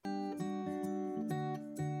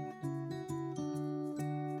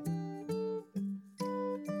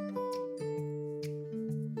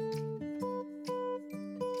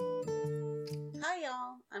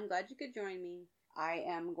glad you could join me. I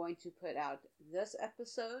am going to put out this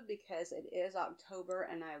episode because it is October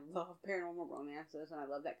and I love paranormal romances and I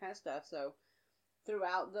love that kind of stuff. So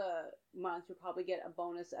throughout the month, you'll probably get a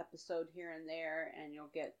bonus episode here and there, and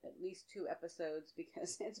you'll get at least 2 episodes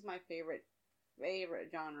because it's my favorite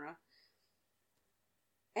genre.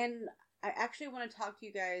 And I actually want to talk to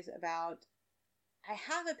you guys about, I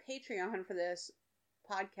have a Patreon for this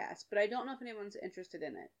podcast, but I don't know if anyone's interested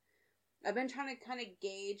in it. I've been trying to kind of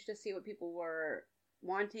gauge to see what people were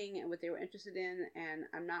wanting and what they were interested in, and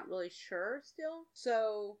I'm not really sure still.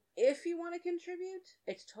 So if you want to contribute,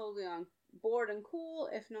 it's totally on board and cool.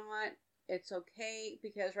 If not, it's okay,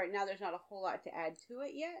 because right now there's not a whole lot to add to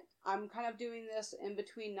it yet. I'm kind of doing this in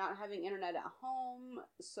between not having internet at home,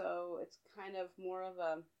 so it's kind of more of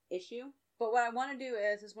a issue. But what I want to do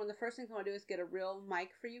is one of the first things I want to do is get a real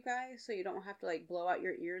mic for you guys, so you don't have to like blow out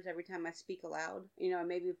your ears every time I speak aloud. You know,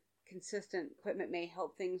 maybe consistent equipment may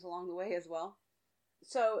help things along the way as well.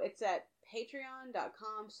 So it's at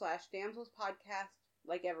patreon.com/damselspodcast,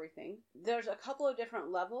 like everything. There's a couple of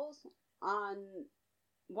different levels. On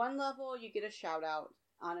one level, you get a shout out.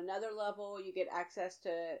 On another level, you get access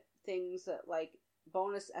to things that, like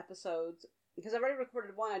bonus episodes. Because I've already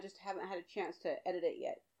recorded one, I just haven't had a chance to edit it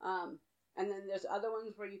yet. And then there's other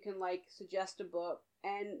ones where you can like suggest a book.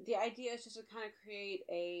 And the idea is just to kind of create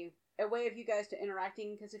a way of you guys to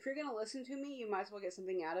interacting. Because if you're going to listen to me, you might as well get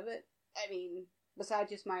something out of it. I mean, besides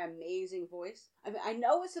just my amazing voice. I mean, I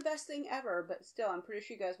know it's the best thing ever, but still, I'm pretty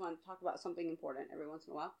sure you guys want to talk about something important every once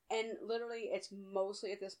in a while. And literally, it's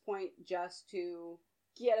mostly at this point just to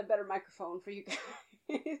get a better microphone for you guys.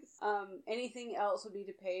 Anything else would be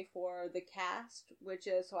to pay for the cast, which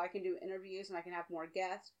is so I can do interviews and I can have more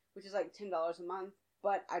guests, which is like $10 a month.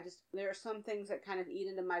 But there are some things that kind of eat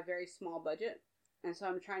into my very small budget. And so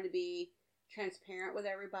I'm trying to be transparent with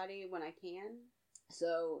everybody when I can.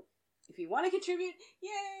 So if you want to contribute,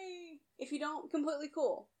 yay! If you don't, completely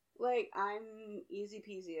cool. Like, I'm easy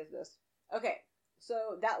peasy as this. Okay,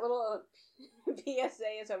 so that little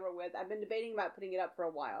PSA is over with. I've been debating about putting it up for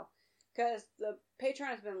a while. Because the Patreon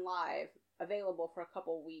has been live, available for a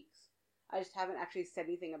couple weeks. I just haven't actually said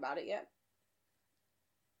anything about it yet.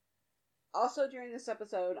 Also, during this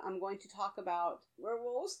episode, I'm going to talk about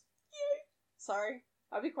werewolves. Yay! Sorry,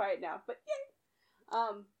 I'll be quiet now, but yay!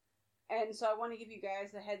 And so I want to give you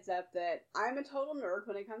guys a heads up that I'm a total nerd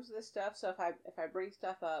when it comes to this stuff, so if I bring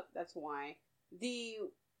stuff up, that's why.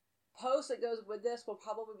 The post that goes with this will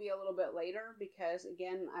probably be a little bit later, because,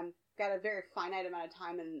 again, I've got a very finite amount of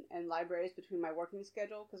time in libraries between my working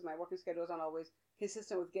schedule, because my working schedule is not always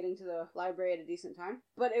consistent with getting to the library at a decent time.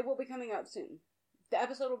 But it will be coming up soon. The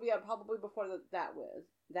episode will be up probably before that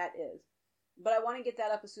is. But I want to get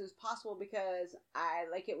that up as soon as possible, because I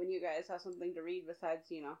like it when you guys have something to read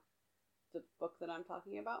besides, you know, the book that I'm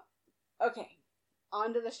talking about. Okay,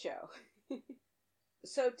 on to the show.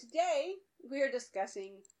 So today we are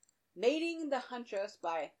discussing Mating the Huntress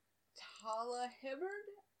by Talia Hibbert.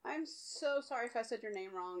 I'm so sorry if I said your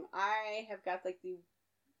name wrong. I have got like the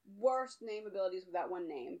worst name abilities with that one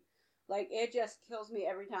name. Like, it just kills me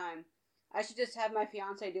every time. I should just have my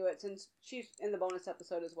fiance do it, since she's in the bonus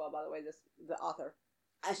episode as well, by the way, the author.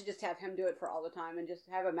 I should just have him do it for all the time and just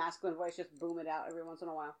have a masculine voice just boom it out every once in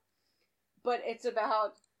a while. But it's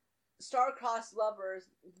about star-crossed lovers.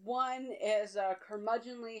 One is a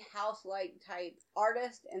curmudgeonly house-like type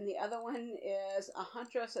artist, and the other one is a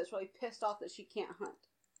huntress that's really pissed off that she can't hunt.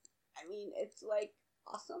 I mean, it's like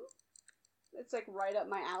awesome. It's like right up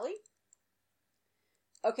my alley.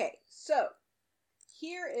 Okay, so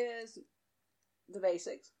here is the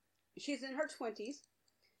basics. She's in her 20s.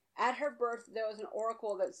 At her birth, there was an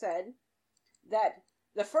oracle that said that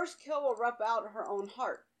the first kill will rip out her own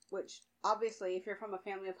heart, which obviously, if you're from a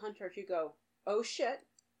family of hunters, you go, oh shit,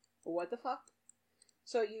 what the fuck?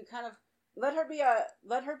 So you kind of let her be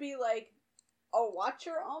like a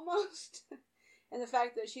watcher almost. And the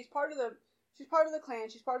fact that she's part of the clan,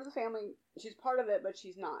 she's part of the family, she's part of it, but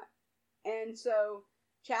she's not. And so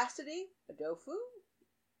Chastity, a Dofu,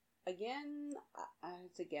 again,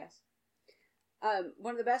 it's a guess.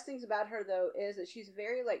 One of the best things about her, though, is that she's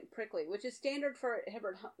very, like, prickly, which is standard for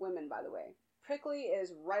Hibbert women, by the way. Prickly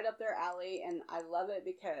is right up their alley, and I love it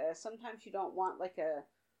because sometimes you don't want, like, a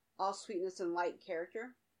all sweetness and light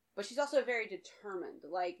character. But she's also very determined.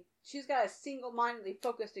 Like, she's got a single-mindedly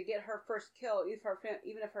focus to get her first kill,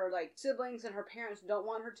 even if her, like, siblings and her parents don't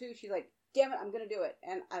want her to. She's like, damn it, I'm gonna do it.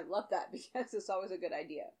 And I love that because it's always a good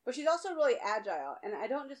idea. But she's also really agile. And I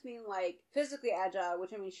don't just mean, like, physically agile,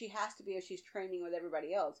 which, I mean, she has to be if she's training with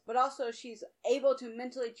everybody else. But also she's able to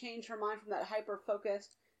mentally change her mind from that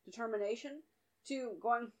hyper-focused determination to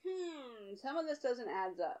going, some of this doesn't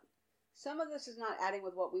add up. some of this is not adding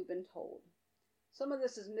with what we've been told. Some of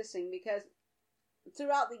this is missing because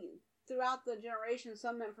throughout the generation,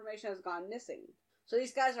 some information has gone missing. So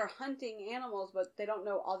these guys are hunting animals, but they don't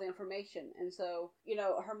know all the information. And so,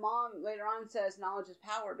 her mom later on says knowledge is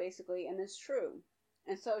power, basically, and it's true.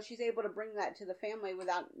 And so she's able to bring that to the family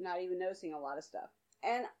without not even noticing a lot of stuff.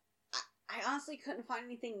 And I honestly couldn't find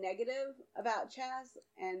anything negative about Chaz,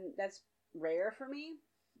 and that's rare for me.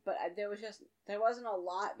 But there wasn't a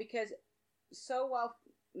lot, because so well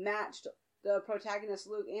matched the protagonist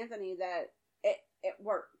Luke Anthony that it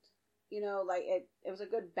worked. It was a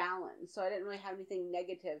good balance. So I didn't really have anything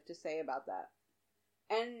negative to say about that.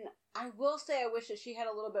 And I will say I wish that she had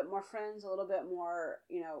a little bit more friends, a little bit more,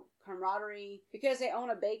 camaraderie, because they own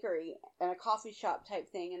a bakery and a coffee shop type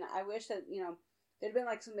thing. And I wish that, there'd been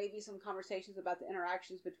maybe some conversations about the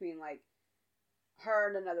interactions between her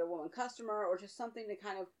and another woman customer, or just something to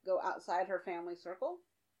kind of go outside her family circle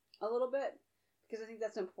a little bit, because I think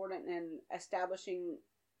that's important in establishing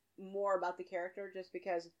more about the character, just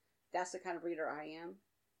because that's the kind of reader I am.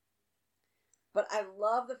 But I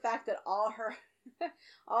love the fact that all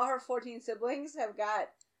her 14 siblings have got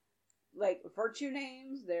virtue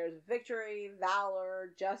names. There's victory,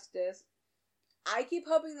 valor, justice. I keep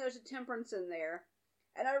hoping there's a temperance in there,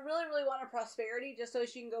 and I really, really want a prosperity, just so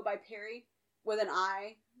she can go by Perry with an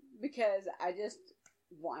I, because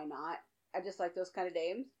why not? I just like those kind of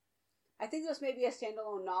names. I think this may be a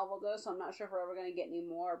standalone novel, though, so I'm not sure if we're ever going to get any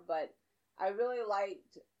more, but I really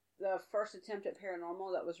liked the first attempt at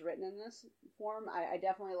paranormal that was written in this form. I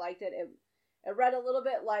definitely liked it. It read a little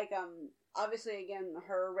bit like, obviously, again,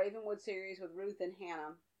 her Ravenwood series with Ruth and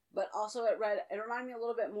Hannah, but also it reminded me a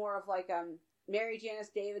little bit more of Mary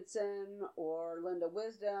Janice Davidson or Linda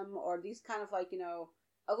Wisdom, or these kind of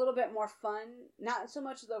a little bit more fun, not so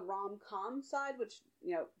much the rom-com side, which,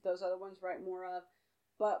 those other ones write more of,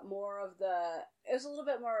 but more of it was a little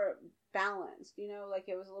bit more balanced,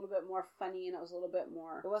 it was a little bit more funny, and it was a little bit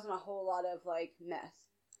more, it wasn't a whole lot of, mess.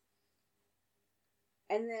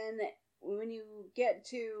 And then, when you get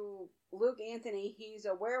to Luke Anthony, he's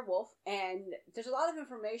a werewolf, and there's a lot of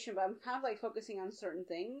information, but I'm kind of, focusing on certain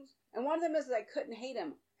things. And one of them is that I couldn't hate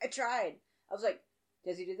him. I tried. I was like,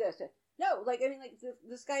 does he do this? No,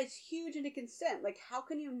 this guy is huge into consent. How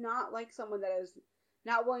can you not like someone that is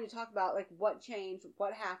not willing to talk about, what changed,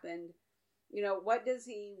 what happened, what does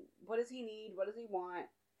he need, what does he want,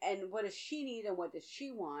 and what does she need, and what does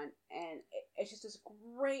she want, and it's just this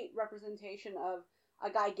great representation of a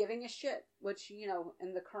guy giving a shit, which,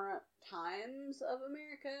 in the current times of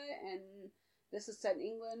America, and this is set in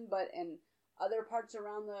England, but in other parts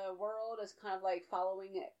around the world, it's kind of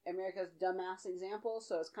following America's dumbass example,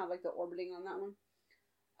 so it's kind of the orbiting on that one.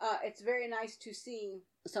 It's very nice to see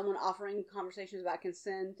someone offering conversations about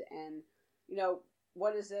consent and,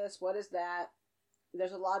 what is this, what is that.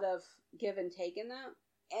 There's a lot of give and take in that.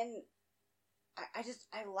 And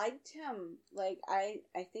I liked him. I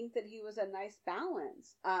think that he was a nice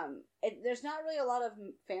balance. There's not really a lot of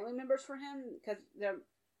family members for him, because the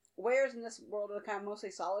wares in this world are kind of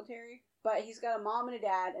mostly solitary. But he's got a mom and a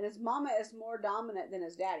dad, and his mama is more dominant than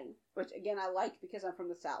his daddy, which, again, I like because I'm from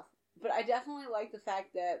the South. But I definitely like the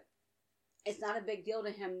fact that it's not a big deal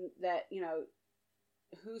to him that,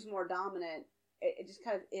 who's more dominant. It just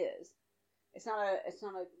kind of is. It's not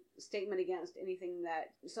a statement against anything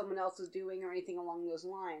that someone else is doing or anything along those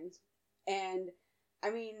lines. And,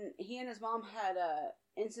 I mean, he and his mom had a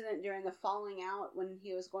incident during the falling out when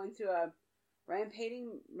he was going through a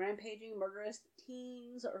rampaging, murderous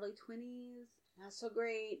teens, early 20s. Not so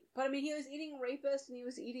great. But, I mean, he was eating rapists, and he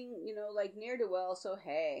was eating, ne'er-do-well, so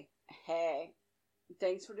hey,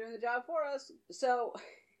 thanks for doing the job for us. So,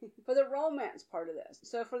 for the romance part of this,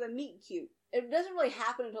 so for the meet cute, it doesn't really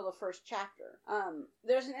happen until the first chapter.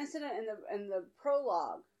 There's an incident in the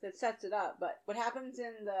prologue that sets it up, but what happens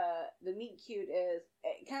in the meet cute is,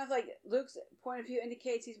 it kind of Luke's point of view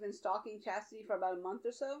indicates he's been stalking Chastity for about a month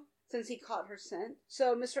or so, since he caught her scent.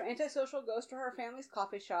 So Mr. Antisocial goes to her family's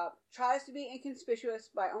coffee shop, tries to be inconspicuous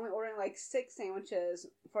by only ordering 6 sandwiches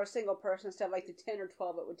for a single person instead of the 10 or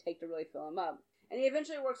 12 it would take to really fill him up. And he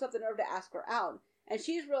eventually works up the nerve to ask her out. And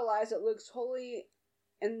she's realized that Luke's totally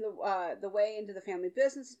in the way into the family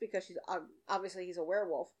business because she's obviously he's a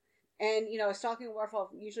werewolf. And, stalking a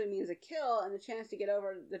werewolf usually means a kill and the chance to get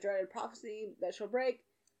over the dreaded prophecy that she'll break,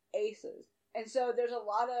 aces. And so there's a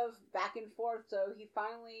lot of back and forth, so he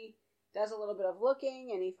finally does a little bit of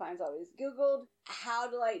looking, and he finds out he's Googled how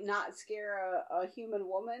to, not scare a human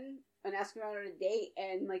woman and ask her out on a date,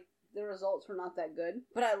 and, the results were not that good.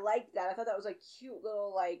 But I liked that. I thought that was a cute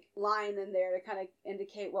little, line in there to kind of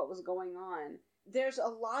indicate what was going on. there's a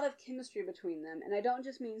lot of chemistry between them, and I don't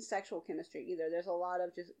just mean sexual chemistry either. There's a lot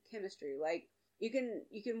of just chemistry. Like, you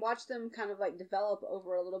can watch them kind of like develop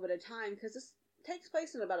over a little bit of time, because this takes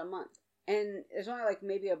place in about a month. And there's only like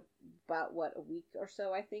maybe about a week or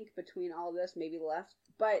so, I think, between all of this, maybe less.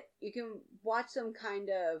 But you can watch them kind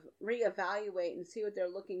of reevaluate and see what they're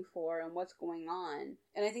looking for and what's going on.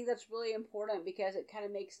 And I think that's really important, because it kind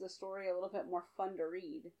of makes the story a little bit more fun to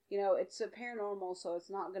read. You know, it's a paranormal, so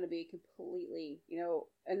it's not going to be completely,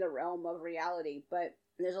 in the realm of reality. But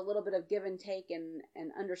there's a little bit of give and take and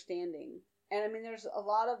understanding. And I mean, there's a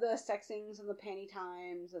lot of the sexings and the panty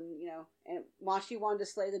times, and and while she wanted to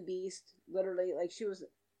slay the beast, literally, like, she was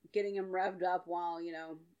getting him revved up while,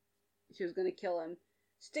 she was going to kill him.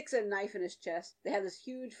 Sticks a knife in his chest. They have this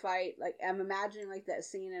huge fight. Like, I'm imagining like that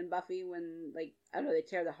scene in Buffy when, like, I don't know, they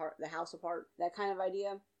tear the house apart. That kind of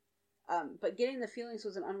idea. But getting the feelings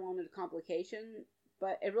was an unwanted complication.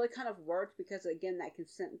 But it really kind of worked, because, again, that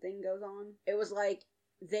consent thing goes on. It was like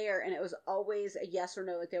there, and it was always a yes or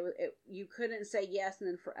no. Like, you couldn't say yes and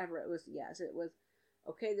then forever it was yes. It was,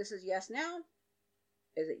 okay, this is yes now.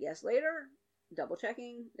 Is it yes later? Double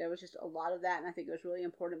checking. There was just a lot of that, and I think it was really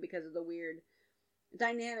important because of the weird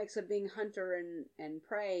dynamics of being hunter and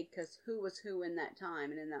prey, because who was who in that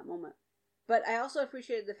time and in that moment. But I also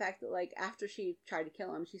appreciated the fact that, like, after she tried to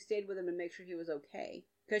kill him, she stayed with him to make sure he was okay,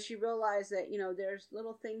 because she realized that, there's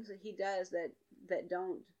little things that he does that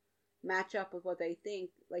don't match up with what they think.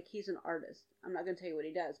 Like, he's an artist. I'm not going to tell you what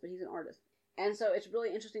he does, but he's an artist. And so it's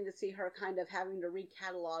really interesting to see her kind of having to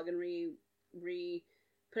recatalog and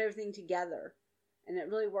put everything together, and it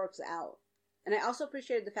really works out. And I also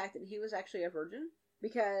appreciated the fact that he was actually a virgin,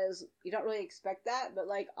 because you don't really expect that, but,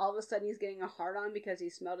 like, all of a sudden he's getting a hard-on because he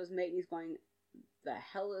smelled his mate, and he's going, the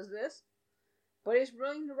hell is this? But he's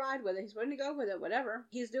willing to ride with it. He's willing to go with it, whatever.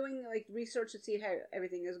 He's doing, like, research to see how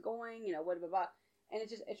everything is going, blah, blah, blah. And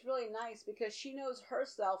it's really nice, because she knows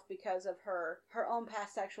herself because of her own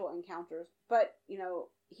past sexual encounters. But,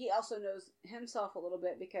 he also knows himself a little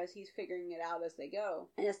bit because he's figuring it out as they go.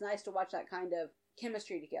 And it's nice to watch that kind of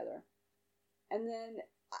chemistry together. And then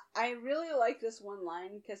I really like this one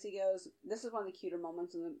line, because he goes, this is one of the cuter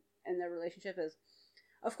moments in their relationship, is,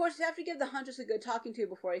 of course, you have to give the huntress a good talking to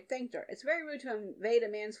before he thanked her. It's very rude to invade a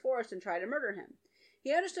man's forest and try to murder him.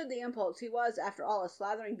 He understood the impulse. He was, after all, a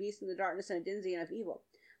slathering beast in the darkness and a Dinsian of evil.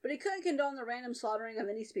 But he couldn't condone the random slaughtering of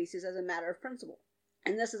any species as a matter of principle.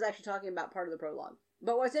 And this is actually talking about part of the prologue.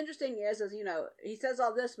 But what's interesting is he says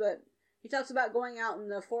all this, but he talks about going out in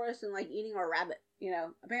the forest and, like, eating a rabbit.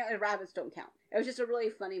 Apparently rabbits don't count. It was just a really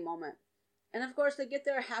funny moment. And, of course, they get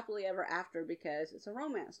there happily ever after, because it's a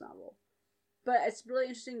romance novel. But it's really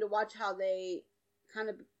interesting to watch how they kind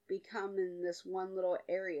of become in this one little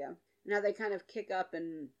area. And how they kind of kick up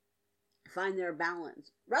and find their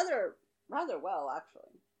balance. Rather well,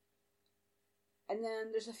 actually. And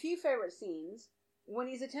then there's a few favorite scenes. When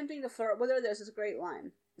he's attempting to flirt with her, there's this great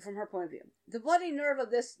line from her point of view. The bloody nerve of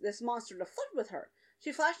this monster to flirt with her.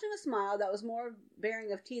 She flashed him a smile that was more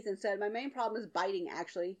bearing of teeth and said, my main problem is biting,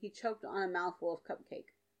 actually. He choked on a mouthful of cupcake.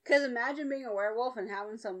 Because imagine being a werewolf and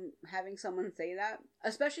having someone say that.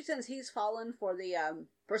 Especially since he's fallen for the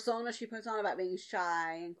persona she puts on about being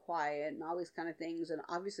shy and quiet and all these kind of things. And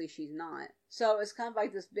obviously she's not. So it's kind of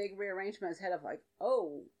like this big rearrangement in his head of like,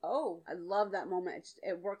 oh. I love that moment.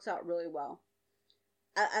 It works out really well.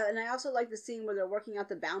 And I also like the scene where they're working out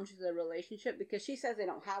the boundaries of the relationship, because she says they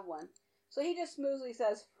don't have one. So he just smoothly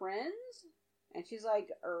says, friends? And she's like,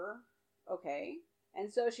 okay.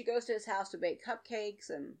 And so she goes to his house to bake cupcakes,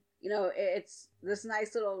 and, it's this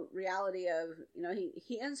nice little reality of,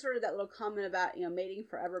 he inserted that little comment about, mating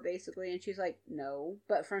forever, basically, and she's like, no,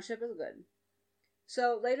 but friendship is good.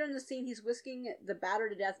 So later in the scene, he's whisking the batter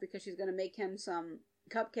to death because she's going to make him some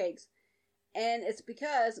cupcakes, and it's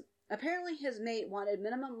because apparently his mate wanted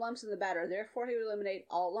minimum lumps in the batter, therefore he would eliminate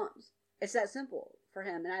all lumps. It's that simple for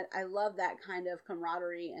him, and I love that kind of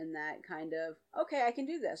camaraderie and that kind of, okay, I can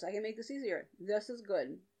do this. I can make this easier. This is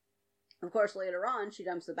good. Of course, later on, she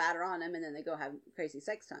dumps the batter on him, and then they go have crazy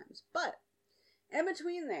sex times. But in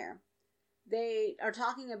between there, they are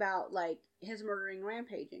talking about, like, his murdering,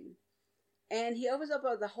 rampaging. And he opens up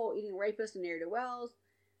the whole eating rapist and ne'er-do-wells,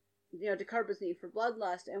 to curb his need for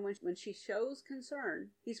bloodlust, and when she shows concern,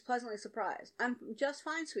 he's pleasantly surprised. I'm just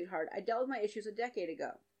fine, sweetheart. I dealt with my issues a decade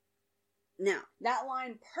ago. Now, that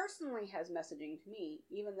line personally has messaging to me,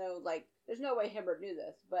 even though, like, there's no way Hibbert knew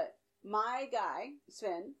this, but my guy,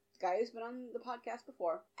 Sven, the guy who's been on the podcast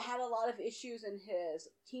before, had a lot of issues in his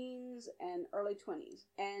teens and early 20s.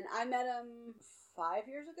 And I met him 5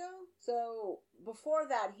 years ago. So before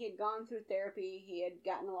that, he had gone through therapy. He had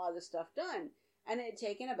gotten a lot of this stuff done. And it had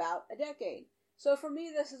taken about a decade. So for me,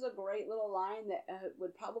 this is a great little line that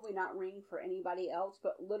would probably not ring for anybody else,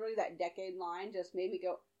 but literally that decade line just made me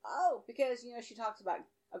go, oh, because, she talks about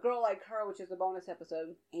a girl like her, which is the bonus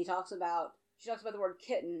episode, and she talks about the word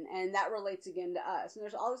kitten, and that relates again to us. And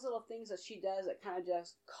there's all these little things that she does that kind of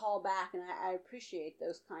just call back, and I appreciate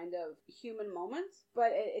those kind of human moments. But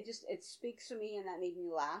it speaks to me, and that made me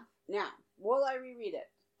laugh. Now, will I reread it?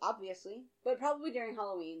 Obviously, but probably during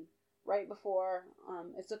Halloween, right before.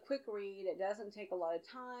 It's a quick read. It doesn't take a lot of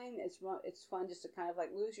time. It's fun just to kind of like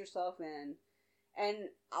lose yourself in. And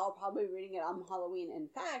I'll probably be reading it on Halloween, in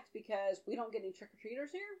fact, because we don't get any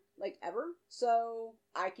trick-or-treaters here, like, ever. So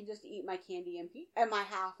I can just eat my candy in peace. And my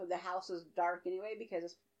half of the house is dark anyway,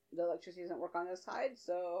 because the electricity doesn't work on this side,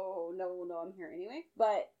 so no one will know I'm here anyway.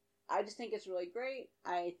 But I just think it's really great.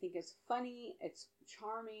 I think it's funny. It's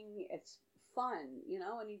charming. It's fun,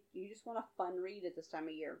 and you just want a fun read at this time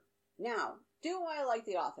of year. Now, do I like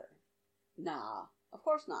the author? Nah, of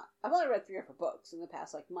course not. I've only read 3 of her books in the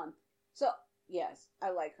past, month. So, yes, I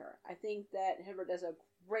like her. I think that Hibbert does a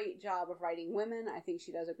great job of writing women. I think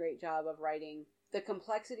she does a great job of writing the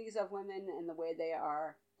complexities of women and the way they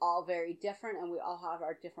are all very different, and we all have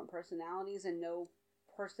our different personalities, and no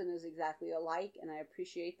person is exactly alike, and I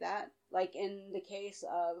appreciate that. Like in the case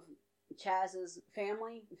of Chaz's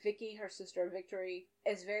family, Vicky, her sister Victory,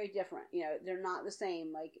 is very different. They're not the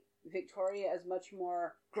same. Like, Victoria is much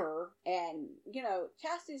more grr, and,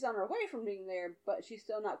 Chastity's on her way from being there, but she's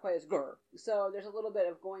still not quite as grr. So there's a little bit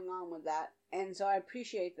of going on with that, and so I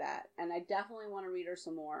appreciate that, and I definitely want to read her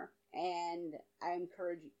some more, and I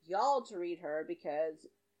encourage y'all to read her because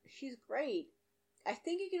she's great. I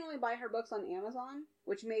think you can only buy her books on Amazon,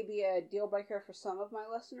 which may be a deal breaker for some of my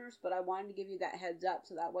listeners, but I wanted to give you that heads up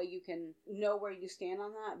so that way you can know where you stand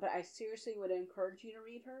on that. But I seriously would encourage you to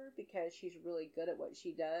read her because she's really good at what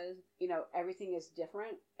she does. Everything is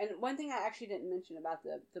different. And one thing I actually didn't mention about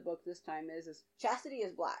the book this time is Chastity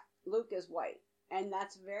is black, Luke is white. And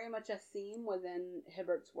that's very much a theme within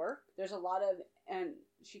Hibbert's work. There's a lot of, and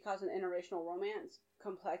she calls it interracial romance,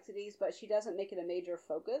 complexities, but she doesn't make it a major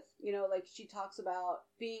focus. She talks about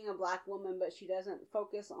being a black woman, but she doesn't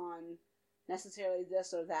focus on necessarily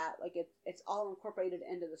this or that. It's all incorporated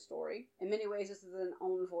into the story. In many ways, this is an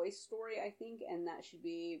own voice story, I think, and that should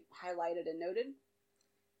be highlighted and noted.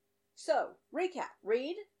 So, recap.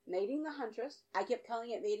 Read Mating the Huntress. I kept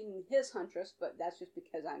calling it Mating His Huntress, but that's just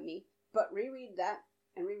because I'm me. But reread that,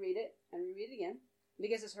 and reread it, and reread it again,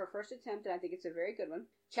 because it's her first attempt, and I think it's a very good one.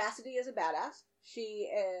 Chastity is a badass. She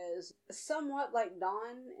is somewhat like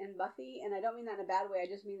Dawn and Buffy, and I don't mean that in a bad way, I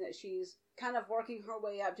just mean that she's kind of working her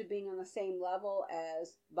way up to being on the same level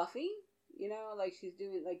as Buffy, she's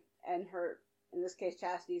doing, and her, in this case,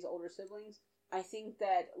 Chastity's older siblings. I think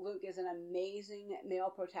that Luke is an amazing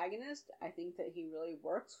male protagonist. I think that he really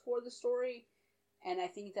works for the story. And I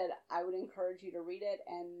think that I would encourage you to read it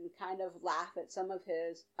and kind of laugh at some of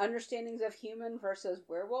his understandings of human versus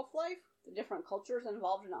werewolf life, the different cultures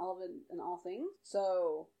involved in all of it and all things.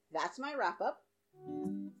 So that's my wrap up.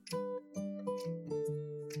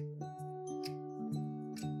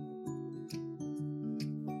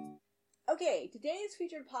 Okay, today's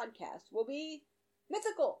featured podcast will be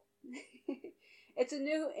Mythical. It's a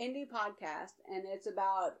new indie podcast, and it's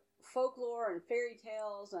about folklore and fairy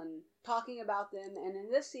tales and talking about them. And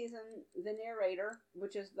in this season, the narrator,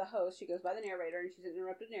 which is the host, she goes by the narrator, and she's an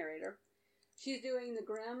interrupted narrator. She's doing the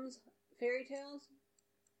Grimm's fairy tales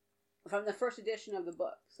from the first edition of the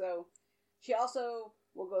book. So she also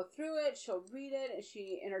will go through it, she'll read it, and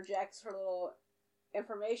she interjects her little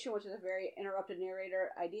information, which is a very interrupted narrator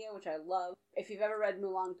idea, which I love. If you've ever read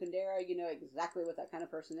Mulan Kundera, you know exactly what that kind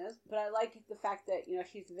of person is. But I like the fact that,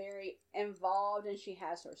 she's very involved and she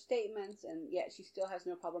has her statements, and yet she still has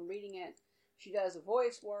no problem reading it. She does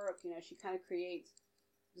voice work, she kind of creates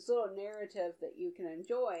this little narrative that you can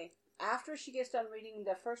enjoy. After she gets done reading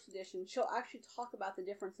the first edition, she'll actually talk about the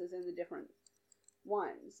differences in the different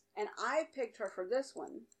ones. And I picked her for this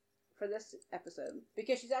one, for this episode,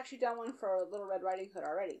 because she's actually done one for Little Red Riding Hood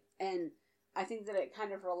already. And I think that it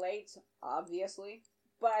kind of relates, obviously,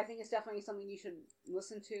 but I think it's definitely something you should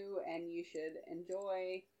listen to and you should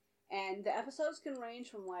enjoy. And the episodes can range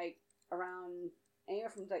from around anywhere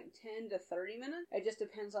from 10 to 30 minutes. It just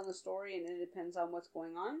depends on the story and it depends on what's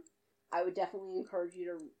going on. I would definitely encourage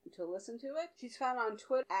you to listen to it. She's found on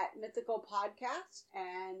Twitter at Mythical Podcast,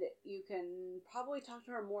 and you can probably talk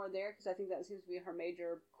to her more there because I think that seems to be her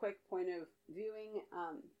major quick point of viewing.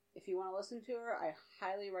 If you want to listen to her, I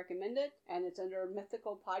highly recommend it, and it's under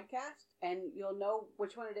Mythical Podcast, and you'll know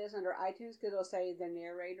which one it is under iTunes because it'll say the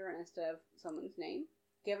narrator instead of someone's name.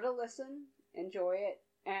 Give it a listen, enjoy it,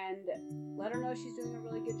 and let her know she's doing a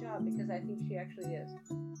really good job, because I think she actually is.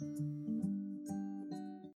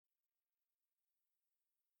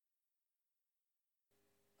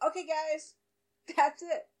 Okay, guys, that's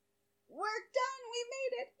it. We're done. We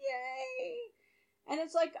made it. Yay! And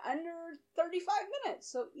it's like under 35 minutes,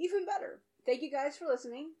 so even better. Thank you guys for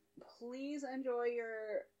listening. Please enjoy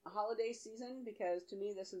your holiday season, because to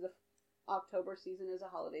me, this is the October season is a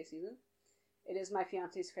holiday season. It is my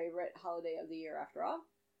fiance's favorite holiday of the year, after all.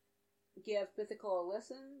 Give Mythical a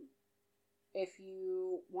listen. If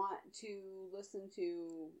you want to listen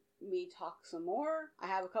to me talk some more, I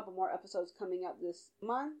have a couple more episodes coming up this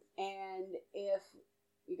month. And if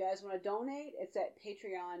you guys want to donate, it's at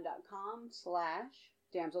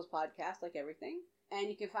patreon.com/damselspodcast, like everything. And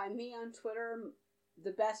you can find me on Twitter.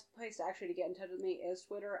 The best place actually to get in touch with me is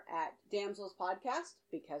Twitter at damselspodcast,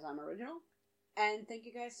 because I'm original. And thank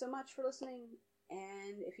you guys so much for listening.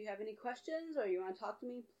 And if you have any questions or you want to talk to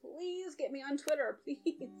me, please get me on Twitter,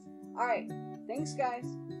 please. Alright, thanks guys.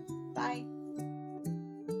 Bye.